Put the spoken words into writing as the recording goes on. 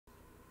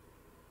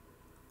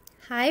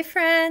Hi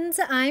friends,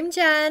 I'm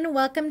Jen.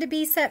 Welcome to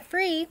Be Set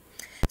Free.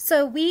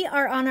 So we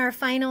are on our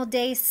final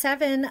day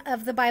 7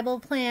 of the Bible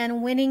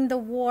plan, winning the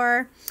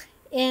war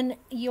in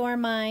your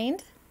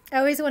mind. I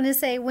always want to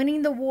say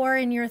winning the war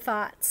in your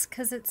thoughts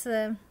because it's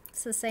the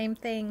same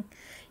thing.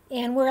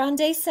 And we're on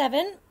day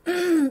 7.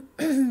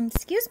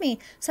 Excuse me.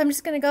 So I'm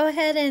just going to go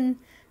ahead and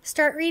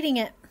start reading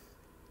it.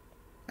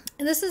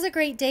 And this is a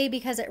great day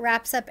because it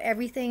wraps up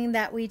everything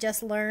that we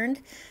just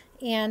learned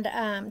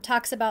and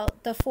talks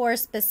about the 4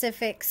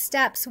 specific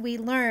steps we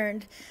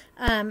learned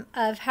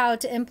of how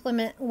to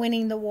implement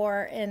winning the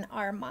war in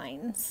our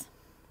minds.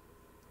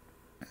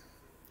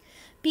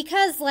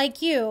 Because,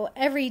 like you,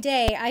 every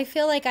day I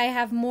feel like I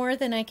have more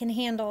than I can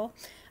handle,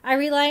 I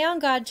rely on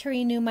God to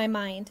renew my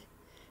mind.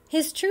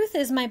 His truth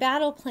is my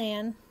battle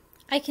plan.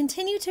 I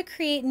continue to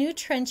create new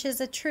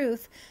trenches of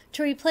truth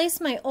to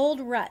replace my old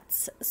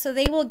ruts, so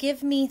they will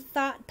give me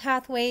thought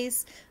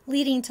pathways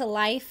leading to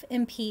life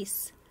and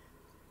peace.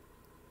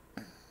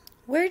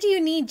 Where do you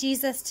need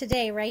Jesus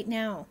today, right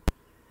now?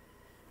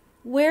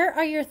 Where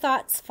are your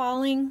thoughts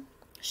falling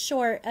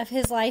short of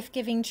his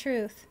life-giving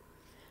truth?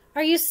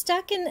 Are you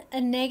stuck in a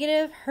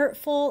negative,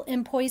 hurtful,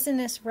 and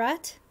poisonous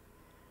rut?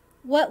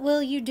 What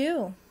will you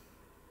do?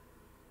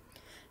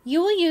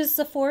 You will use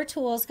the 4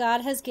 tools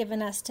God has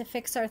given us to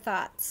fix our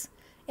thoughts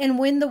and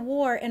win the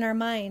war in our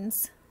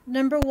minds.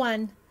 Number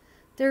 1,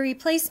 the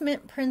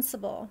replacement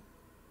principle.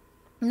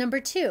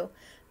 Number 2,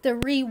 the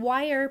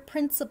rewire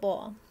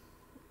principle.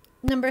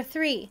 Number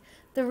 3,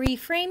 the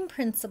reframe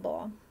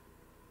principle.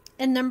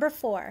 And number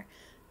 4,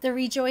 the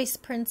rejoice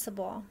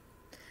principle.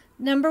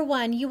 Number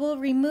 1, you will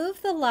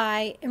remove the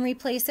lie and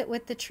replace it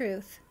with the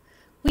truth.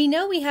 We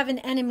know we have an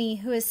enemy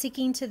who is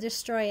seeking to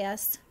destroy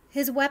us.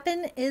 His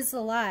weapon is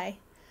the lie.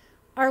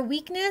 Our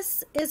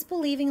weakness is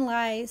believing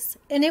lies,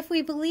 and if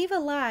we believe a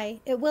lie,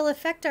 it will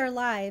affect our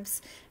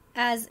lives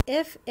as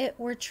if it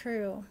were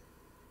true.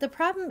 The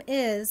problem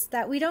is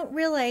that we don't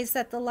realize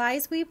that the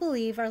lies we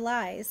believe are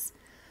lies.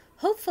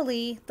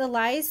 Hopefully, the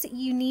lies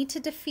you need to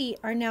defeat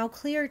are now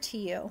clear to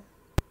you.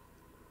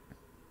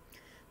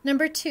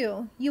 Number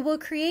 2, you will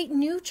create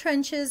new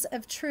trenches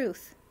of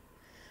truth.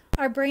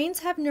 Our brains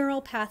have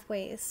neural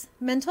pathways,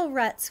 mental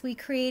ruts we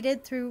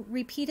created through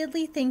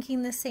repeatedly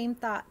thinking the same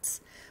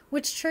thoughts,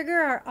 which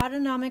trigger our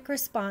autonomic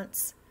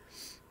response.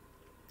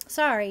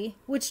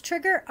 Which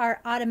trigger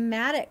our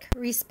automatic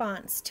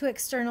response to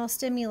external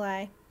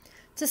stimuli.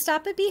 To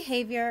stop a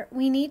behavior,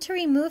 we need to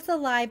remove the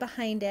lie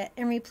behind it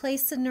and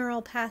replace the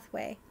neural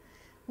pathway.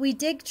 We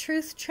dig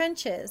truth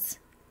trenches.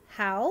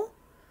 How?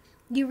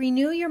 You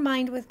renew your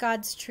mind with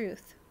God's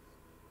truth.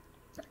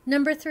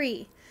 Number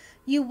 3,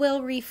 you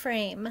will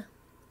reframe.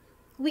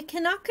 We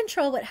cannot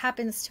control what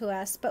happens to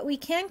us, but we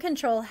can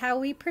control how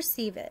we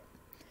perceive it.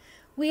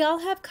 We all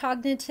have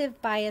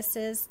cognitive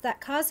biases that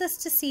cause us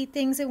to see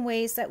things in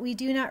ways that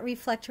do not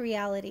reflect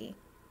reality.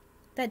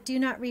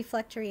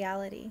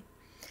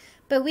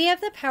 But we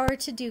have the power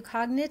to do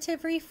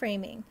cognitive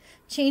reframing,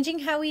 changing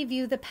how we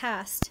view the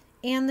past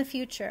and the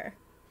future.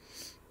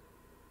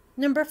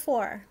 Number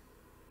 4,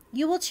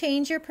 you will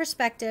change your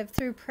perspective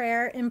through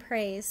prayer and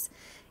praise.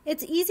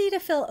 It's easy to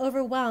feel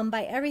overwhelmed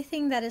by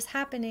everything that is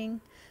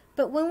happening,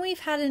 but when we've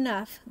had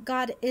enough,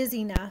 God is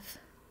enough.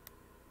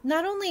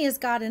 Not only is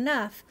God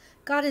enough,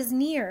 God is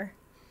near.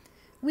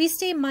 We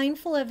stay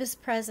mindful of his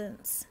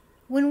presence.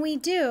 When we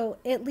do,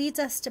 it leads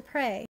us to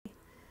pray.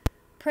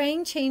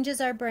 Praying changes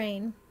our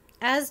brain,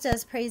 as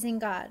does praising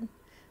God.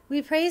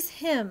 We praise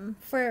him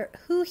for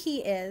who he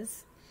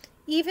is,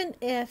 even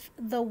if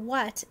the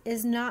what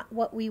is not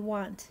what we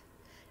want.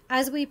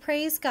 As we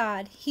praise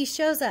God, he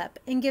shows up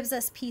and gives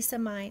us peace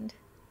of mind.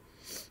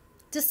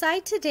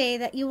 Decide today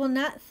that you will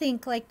not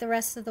think like the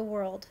rest of the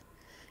world.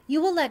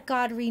 You will let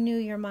God renew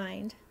your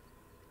mind.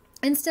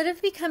 Instead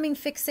of becoming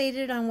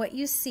fixated on what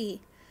you see,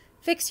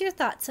 fix your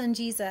thoughts on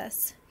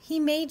Jesus. He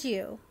made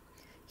you.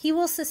 He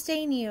will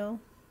sustain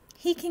you.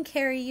 He can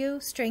carry you,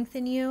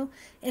 strengthen you,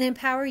 and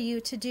empower you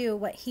to do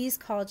what he's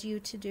called you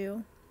to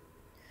do.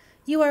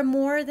 You are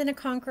more than a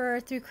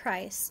conqueror through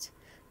Christ.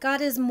 God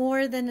is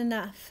more than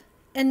enough,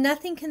 and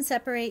nothing can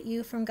separate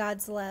you from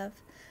God's love.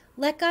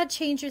 Let God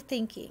change your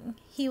thinking.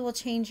 He will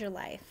change your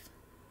life.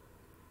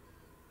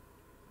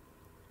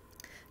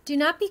 Do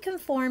not be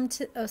conformed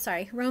to,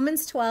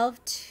 Romans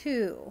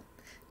 12:2.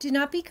 Do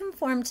not be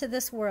conformed to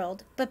this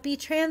world, but be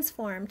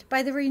transformed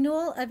by the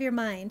renewal of your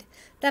mind,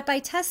 that by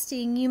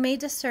testing you may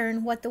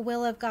discern what the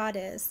will of God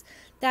is,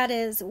 that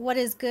is, what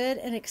is good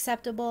and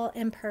acceptable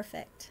and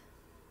perfect.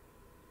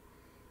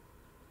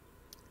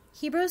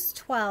 Hebrews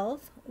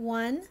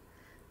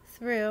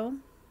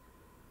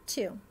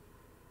 12:1-2.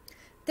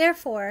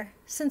 Therefore,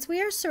 since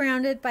we are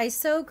surrounded by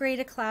so great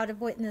a cloud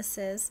of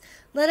witnesses,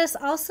 let us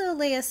also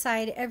lay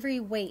aside every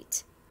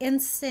weight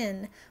and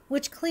sin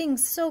which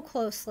clings so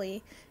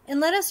closely, and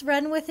let us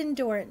run with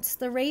endurance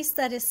the race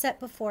that is set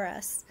before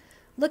us,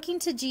 looking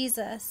to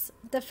Jesus,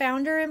 the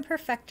founder and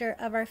perfecter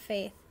of our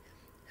faith,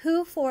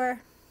 who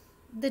for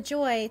the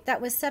joy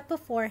that was set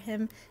before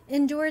him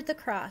endured the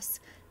cross,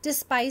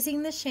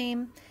 despising the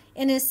shame,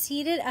 and is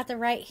seated at the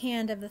right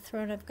hand of the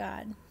throne of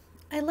God.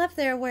 I love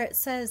there where it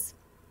says,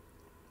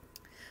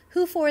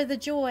 who for the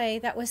joy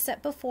that was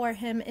set before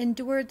him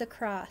endured the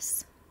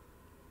cross.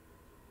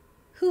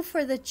 Who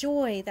for the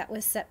joy that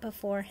was set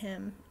before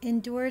him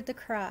endured the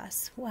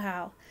cross.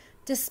 Wow.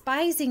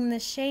 Despising the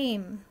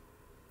shame,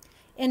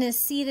 and is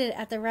seated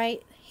at the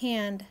right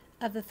hand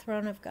of the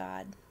throne of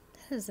God.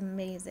 That is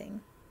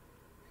amazing.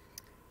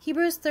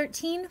 Hebrews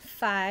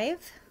 13:5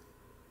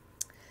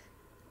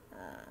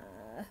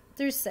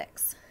 through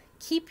 6.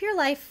 Keep your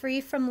life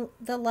free from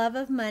the love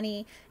of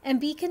money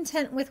and be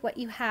content with what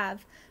you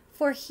have.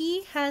 For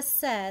he has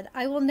said,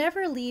 I will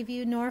never leave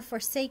you nor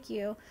forsake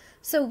you.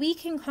 So we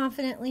can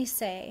confidently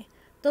say,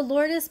 the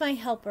Lord is my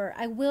helper.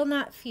 I will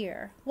not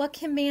fear. What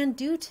can man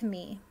do to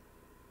me?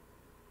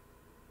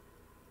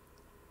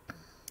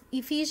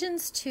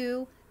 Ephesians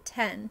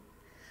 2:10.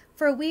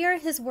 For we are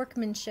his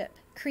workmanship,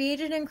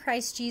 created in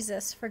Christ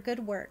Jesus for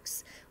good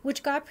works,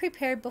 which God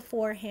prepared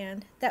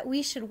beforehand that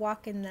we should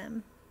walk in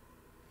them.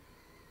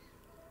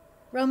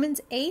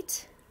 Romans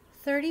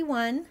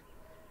 8:31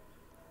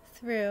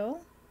 through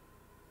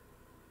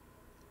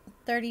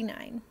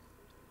 39.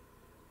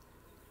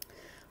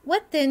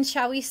 What then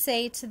shall we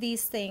say to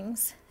these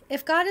things?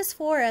 If God is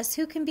for us,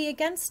 who can be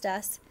against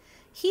us?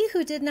 He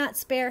who did not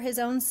spare his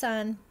own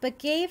son, but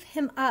gave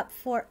him up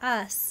for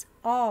us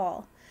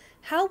all,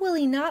 how will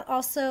he not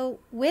also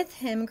with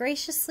him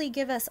graciously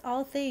give us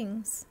all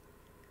things?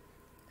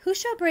 Who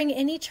shall bring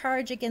any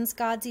charge against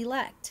God's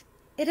elect?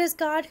 It is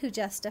God who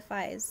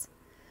justifies.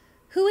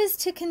 Who is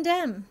to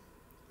condemn?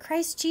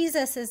 Christ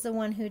Jesus is the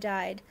one who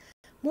died.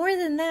 More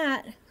than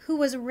that, who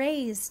was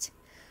raised,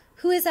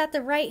 who is at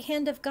the right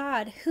hand of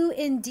God, who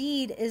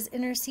indeed is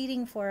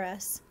interceding for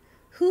us.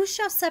 Who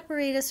shall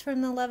separate us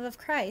from the love of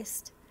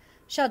Christ?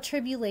 Shall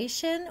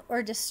tribulation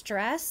or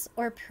distress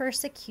or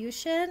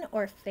persecution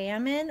or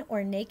famine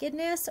or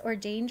nakedness or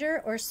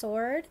danger or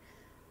sword?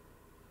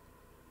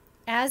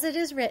 As it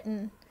is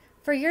written,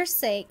 for your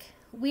sake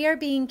we are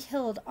being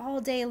killed all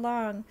day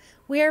long.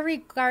 We are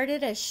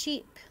regarded as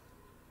sheep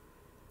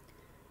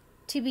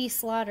to be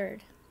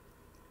slaughtered.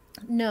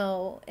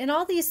 No, in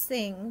all these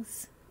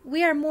things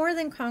we are more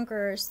than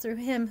conquerors through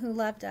him who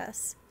loved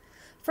us.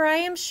 For I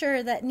am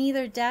sure that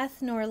neither death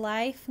nor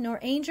life, nor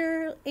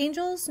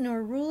angels,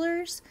 nor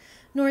rulers,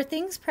 nor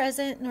things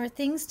present, nor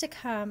things to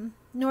come,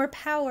 nor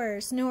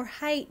powers, nor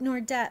height, nor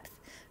depth,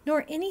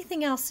 nor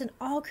anything else in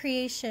all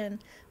creation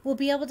will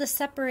be able to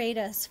separate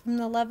us from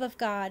the love of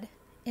God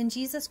in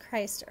Jesus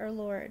Christ our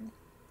Lord.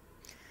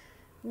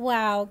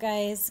 Wow,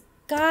 guys.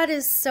 God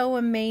is so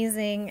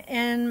amazing.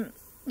 And,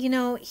 you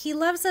know, he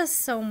loves us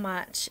so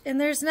much. And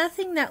there's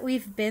nothing that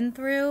we've been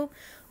through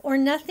or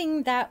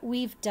nothing that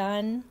we've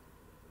done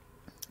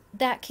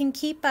that can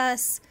keep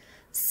us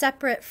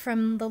separate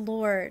from the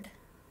Lord,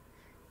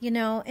 you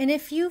know. And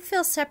if you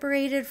feel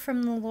separated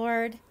from the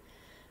Lord,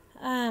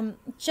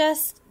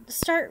 just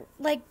start,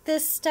 like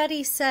this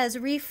study says,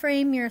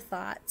 reframe your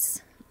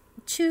thoughts.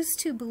 Choose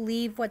to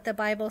believe what the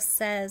Bible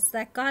says,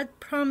 that God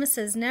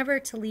promises never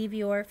to leave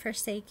you or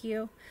forsake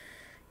you.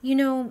 You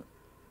know,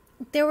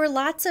 there were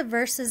lots of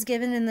verses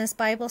given in this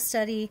Bible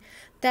study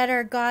that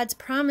are God's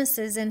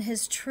promises and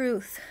his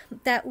truth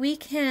that we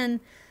can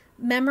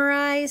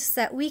memorize,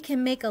 that we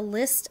can make a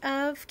list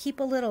of, keep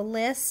a little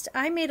list.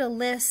 I made a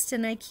list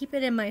and I keep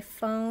it in my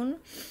phone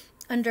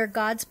under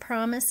God's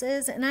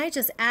promises, and I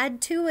just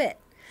add to it.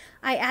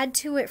 I add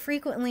to it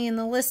frequently, and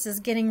the list is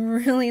getting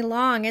really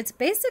long. It's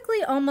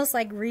basically almost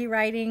like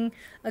rewriting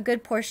a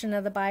good portion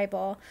of the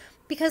Bible,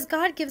 because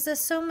God gives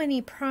us so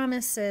many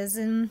promises.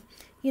 And,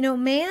 you know,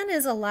 man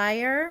is a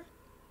liar,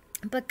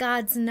 but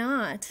God's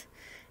not.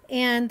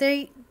 And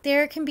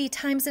there can be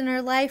times in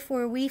our life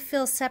where we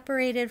feel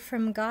separated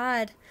from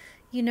God.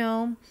 You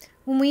know,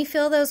 when we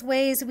feel those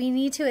ways, we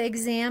need to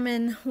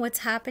examine what's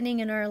happening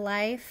in our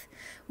life.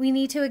 We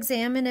need to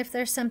examine if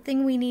there's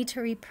something we need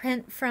to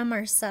repent from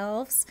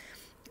ourselves.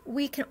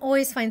 We can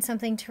always find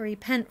something to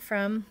repent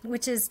from,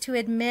 which is to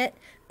admit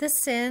the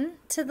sin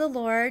to the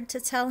Lord,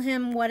 to tell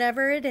him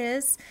whatever it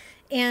is,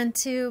 and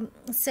to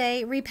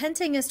say,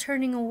 repenting is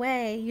turning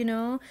away, you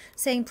know,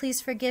 saying,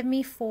 please forgive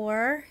me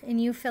for,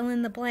 and you fill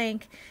in the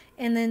blank,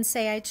 and then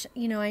say,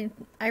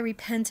 I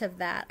repent of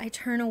that. I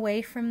turn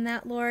away from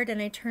that, Lord,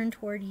 and I turn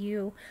toward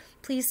you.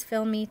 Please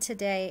fill me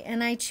today,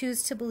 and I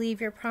choose to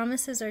believe your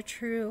promises are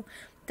true,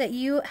 that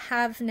you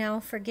have now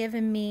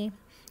forgiven me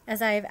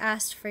as I have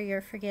asked for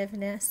your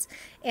forgiveness.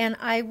 And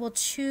I will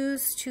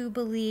choose to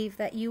believe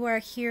that you are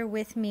here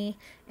with me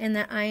and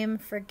that I am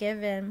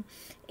forgiven.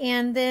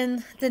 And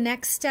then the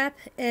next step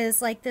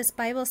is, like this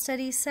Bible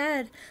study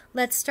said,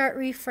 let's start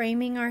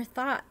reframing our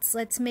thoughts.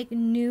 Let's make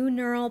new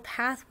neural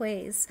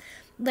pathways.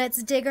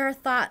 Let's dig our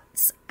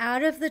thoughts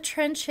out of the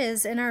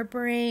trenches in our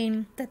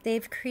brain that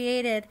they've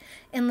created,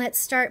 and let's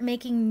start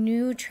making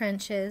new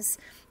trenches.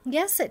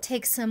 Yes, it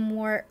takes some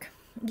work.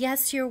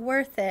 Yes, you're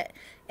worth it.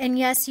 And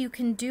yes, you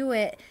can do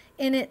it.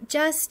 And it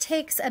just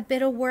takes a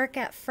bit of work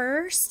at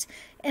first.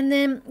 And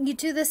then you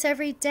do this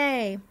every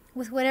day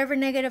with whatever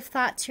negative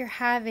thoughts you're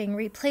having.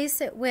 Replace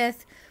it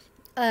with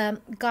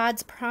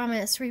God's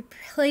promise.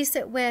 Replace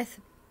it with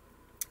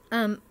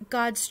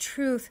God's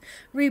truth.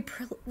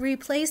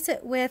 Replace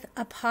it with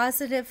a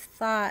positive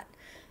thought,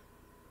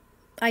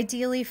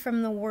 ideally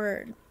from the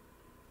Word.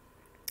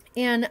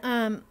 And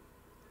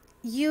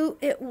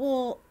it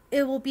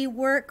will be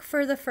work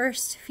for the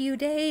first few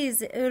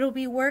days. It'll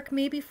be work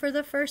maybe for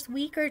the first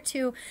week or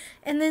two.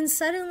 And then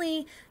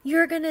suddenly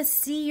you're going to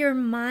see your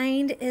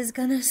mind is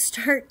going to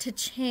start to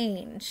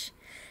change.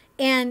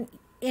 And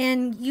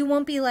you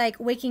won't be like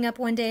waking up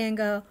one day and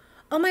go,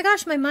 oh my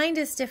gosh, my mind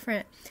is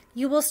different.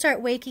 You will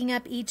start waking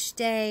up each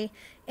day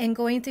and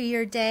going through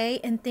your day,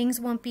 and things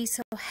won't be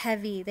so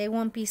heavy. They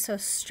won't be so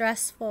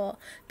stressful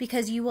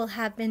because you will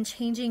have been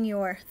changing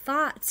your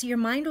thoughts. Your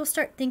mind will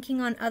start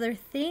thinking on other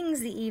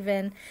things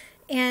even.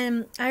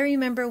 And I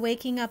remember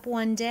waking up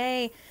one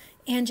day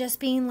and just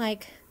being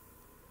like,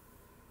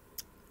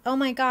 oh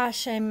my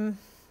gosh,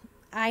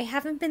 I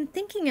haven't been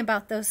thinking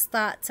about those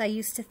thoughts I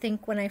used to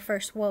think when I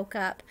first woke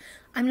up.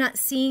 I'm not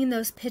seeing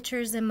those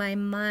pictures in my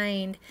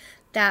mind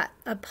that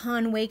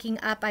upon waking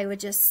up, I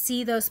would just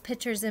see those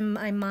pictures in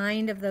my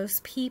mind of those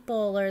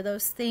people or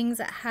those things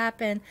that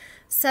happened.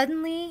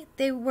 Suddenly,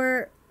 they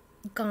were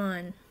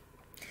gone.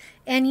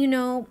 And you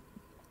know,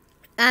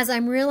 as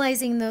I'm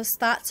realizing those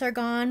thoughts are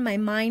gone, my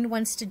mind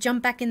wants to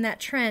jump back in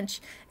that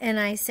trench, and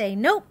I say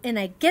nope, and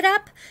I get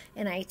up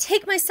and I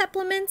take my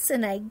supplements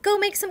and I go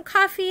make some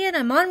coffee and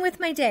I'm on with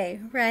my day,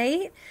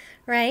 right?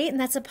 And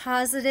that's a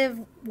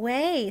positive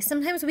way.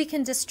 Sometimes we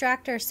can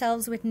distract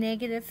ourselves with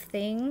negative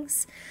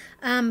things,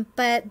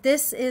 but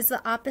this is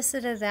the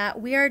opposite of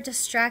that. We are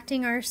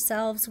distracting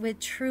ourselves with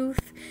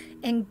truth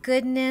and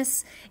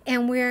goodness,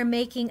 and we are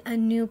making a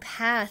new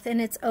path. And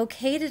it's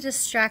okay to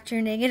distract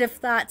your negative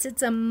thoughts.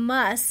 It's a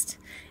must.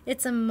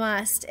 It's a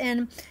must.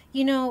 And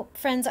you know,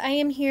 friends, I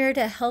am here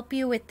to help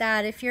you with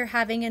that. If you're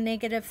having a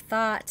negative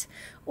thought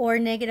or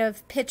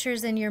negative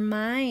pictures in your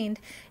mind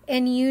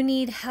and you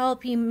need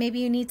help, maybe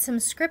you need some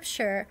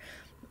scripture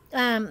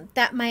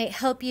that might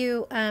help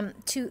you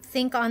to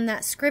think on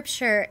that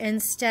scripture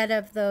instead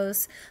of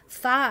those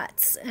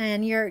thoughts,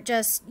 and you're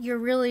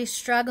really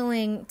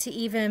struggling to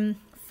even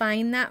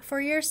find that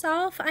for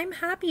yourself, I'm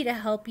happy to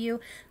help you.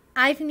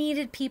 I've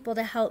needed people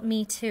to help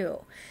me too.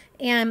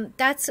 And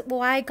that's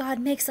why God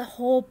makes a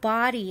whole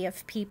body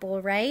of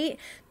people, right?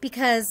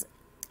 Because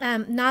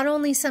not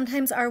only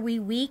sometimes are we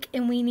weak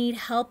and we need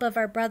help of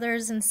our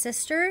brothers and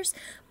sisters,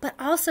 but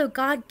also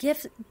God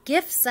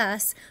gifts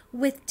us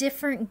with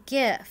different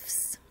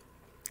gifts.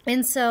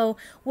 And so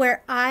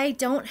where I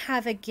don't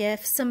have a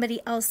gift, somebody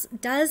else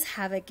does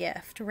have a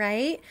gift,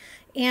 right?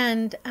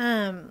 And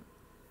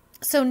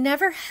so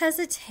never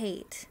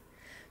hesitate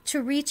to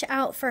reach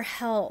out for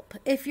help.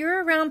 If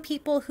you're around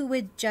people who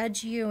would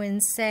judge you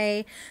and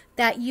say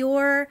that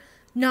you're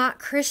not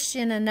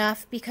Christian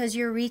enough because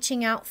you're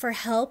reaching out for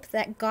help,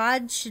 that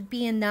God should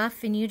be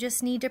enough and you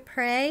just need to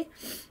pray,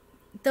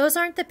 those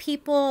aren't the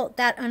people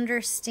that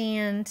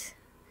understand.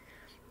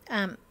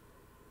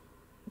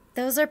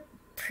 Those are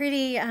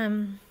pretty,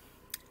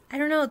 I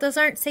don't know, those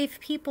aren't safe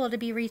people to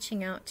be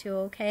reaching out to,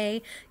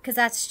 okay? Because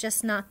that's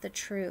just not the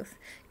truth.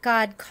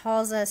 God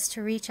calls us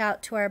to reach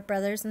out to our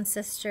brothers and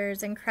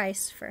sisters in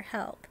Christ for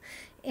help.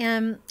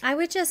 And I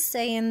would just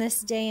say in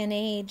this day and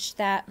age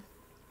that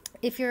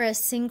if you're a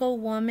single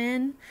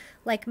woman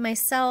like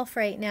myself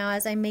right now,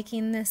 as I'm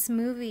making this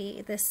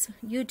movie, this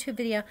YouTube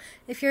video,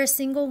 if you're a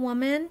single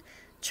woman,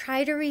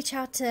 try to reach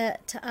out to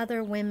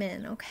other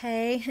women,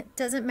 okay? It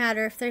doesn't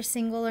matter if they're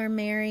single or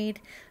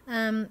married.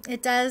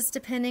 It does,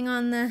 depending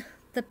on the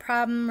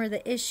problem or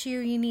the issue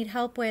you need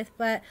help with,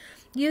 but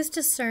use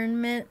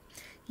discernment.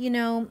 You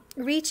know,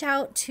 reach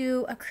out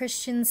to a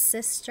Christian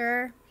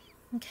sister,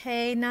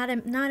 okay? Not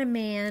a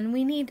man.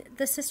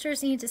 The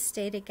sisters need to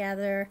stay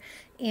together,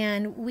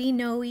 and we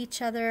know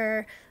each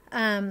other.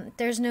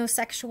 There's no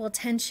sexual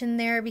tension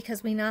there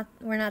because we're not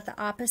the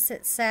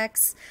opposite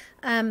sex.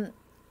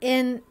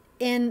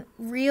 In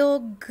real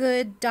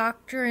good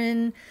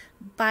doctrine,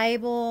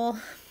 Bible,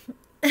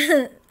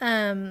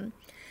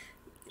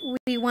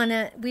 we want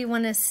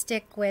to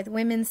stick with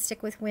women,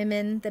 stick with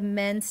women, the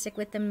men stick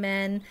with the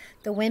men,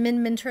 the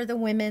women mentor the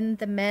women,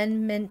 the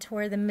men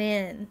mentor the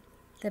men.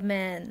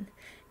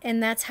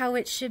 And that's how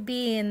it should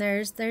be. And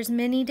there's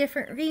many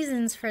different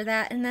reasons for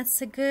that, and it's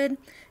a good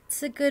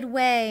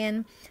way.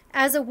 And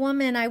as a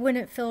woman, I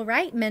wouldn't feel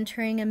right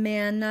mentoring a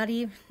man, not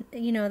even,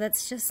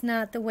 that's just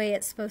not the way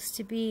it's supposed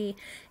to be.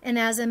 And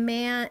as a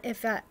man,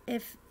 if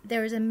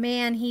there was a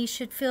man, he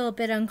should feel a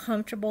bit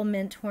uncomfortable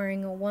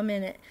mentoring a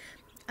woman.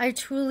 I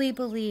truly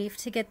believe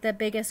to get the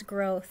biggest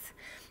growth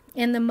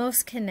and the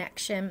most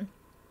connection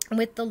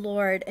with the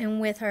Lord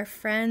and with our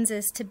friends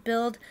is to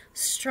build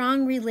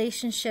strong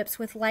relationships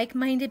with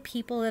like-minded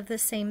people of the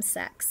same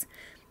sex.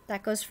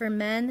 That goes for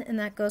men and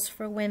that goes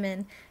for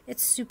women.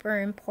 It's super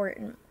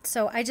important.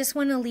 So I just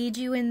want to lead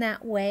you in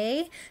that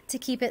way to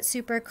keep it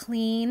super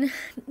clean.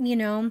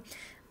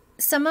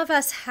 Some of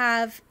us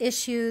have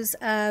issues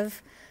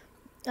of,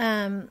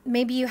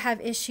 maybe you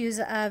have issues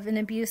of an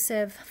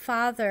abusive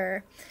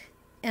father.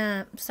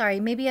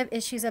 Maybe you have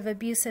issues of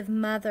abusive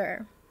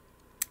mother.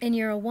 and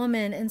you're a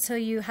woman, and so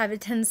you have a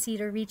tendency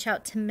to reach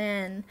out to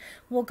men.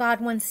 Well, God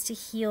wants to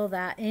heal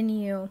that in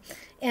you.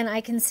 And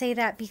I can say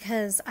that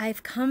because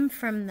I've come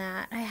from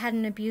that. I had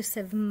an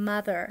abusive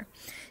mother,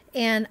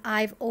 and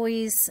I've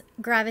always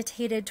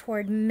gravitated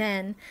toward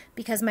men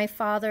because my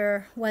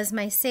father was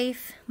my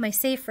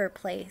safer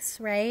place,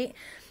 right?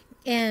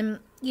 And,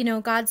 you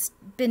know, God's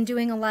been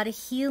doing a lot of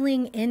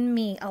healing in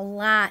me, a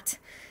lot.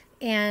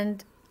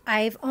 And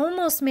I've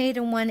almost made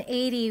a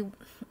 180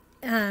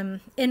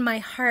 in my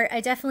heart.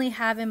 I definitely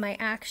have in my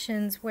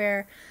actions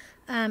where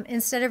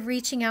instead of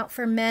reaching out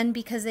for men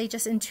because they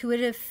just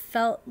intuitively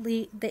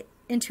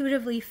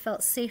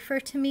felt safer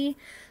to me,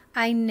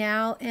 I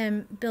now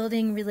am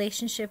building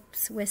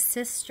relationships with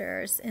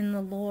sisters in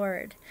the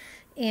Lord.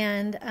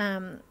 And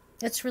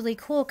it's really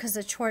cool because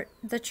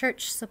the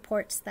church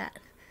supports that,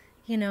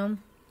 you know.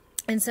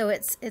 And so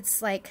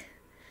it's like,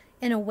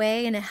 in a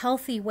way, in a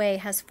healthy way,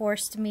 has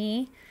forced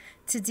me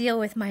to deal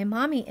with my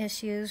mommy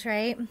issues,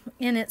 right?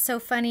 And it's so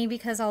funny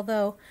because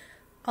although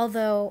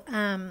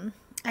I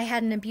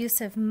had an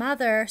abusive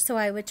mother, so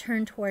I would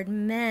turn toward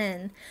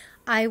men,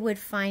 I would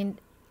find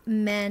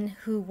men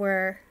who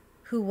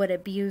would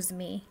abuse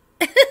me.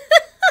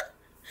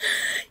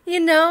 You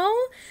know,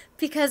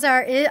 because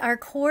our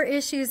core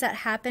issues that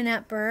happen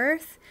at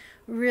birth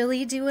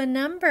really do a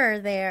number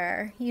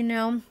there, you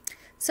know.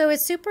 So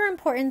it's super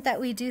important that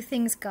we do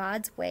things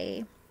God's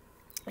way.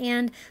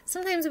 And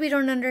sometimes we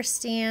don't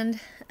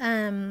understand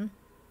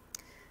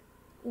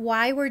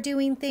why we're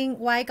doing things,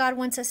 why God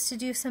wants us to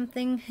do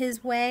something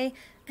His way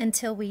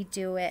until we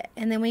do it.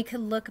 And then we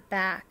could look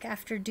back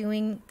after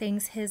doing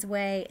things His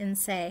way and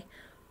say,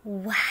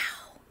 wow,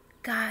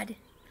 God,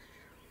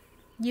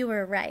 you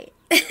were right.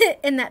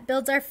 And that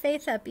builds our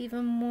faith up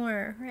even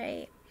more,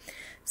 right?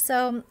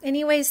 So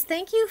anyways,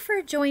 thank you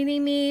for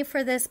joining me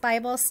for this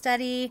Bible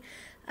study.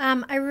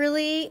 I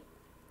really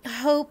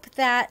hope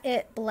that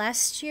it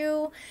blessed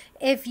you.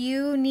 If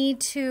you need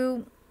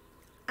to,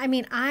 I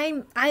mean,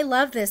 I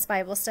love this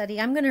Bible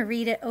study. I'm going to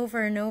read it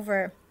over and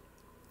over,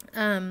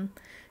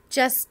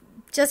 just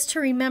to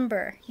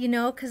remember, you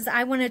know, because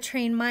I want to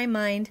train my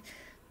mind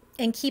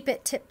and keep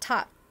it tip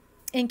top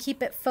and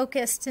keep it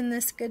focused in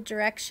this good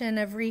direction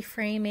of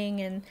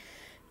reframing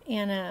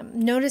and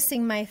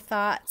noticing my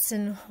thoughts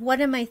and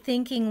what am I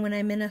thinking when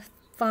I'm in a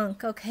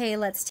funk. Okay,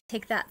 let's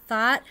take that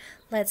thought,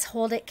 let's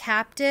hold it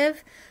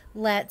captive.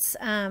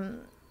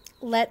 I'm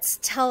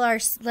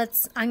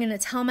going to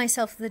tell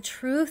myself the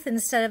truth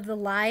instead of the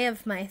lie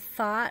of my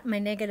thought, my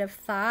negative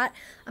thought.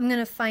 I'm going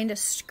to find a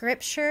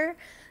scripture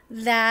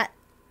that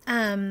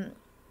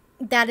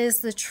is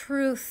the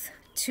truth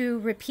to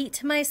repeat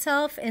to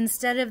myself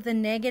instead of the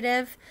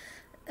negative,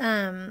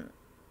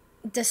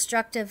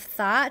 destructive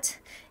thought.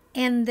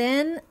 And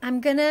then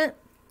I'm going to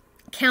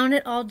count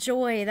it all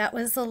joy. That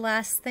was the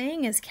last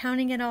thing, is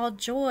counting it all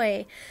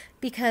joy,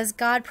 because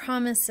God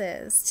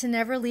promises to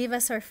never leave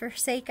us or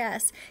forsake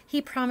us.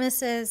 He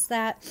promises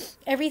that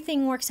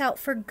everything works out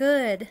for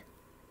good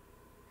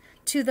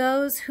to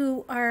those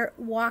who are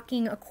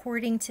walking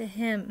according to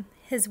Him,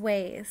 His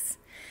ways.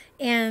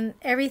 And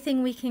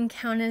everything we can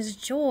count as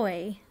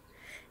joy.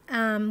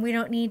 We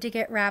don't need to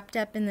get wrapped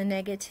up in the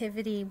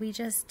negativity. We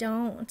just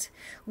don't.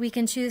 We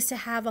can choose to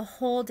have a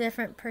whole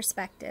different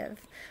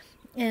perspective.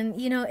 And,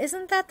 you know,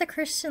 isn't that the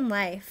Christian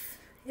life?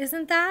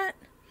 Isn't that?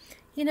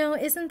 You know,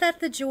 isn't that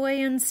the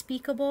joy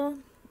unspeakable?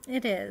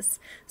 It is.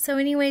 So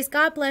anyways,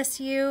 God bless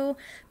you,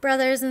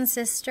 brothers and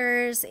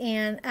sisters.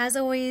 And as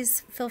always,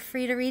 feel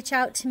free to reach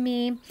out to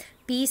me.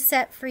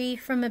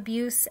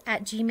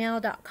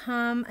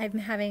 besetfreefromabuse@gmail.com. I'm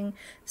having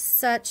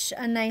such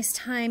a nice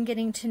time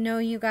getting to know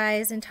you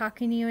guys and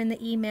talking to you in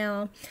the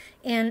email.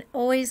 And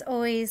always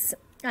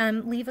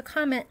leave a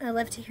comment. I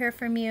love to hear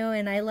from you,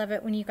 and I love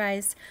it when you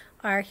guys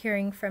are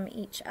hearing from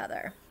each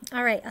other.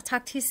 All right, I'll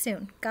talk to you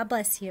soon. God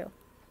bless you.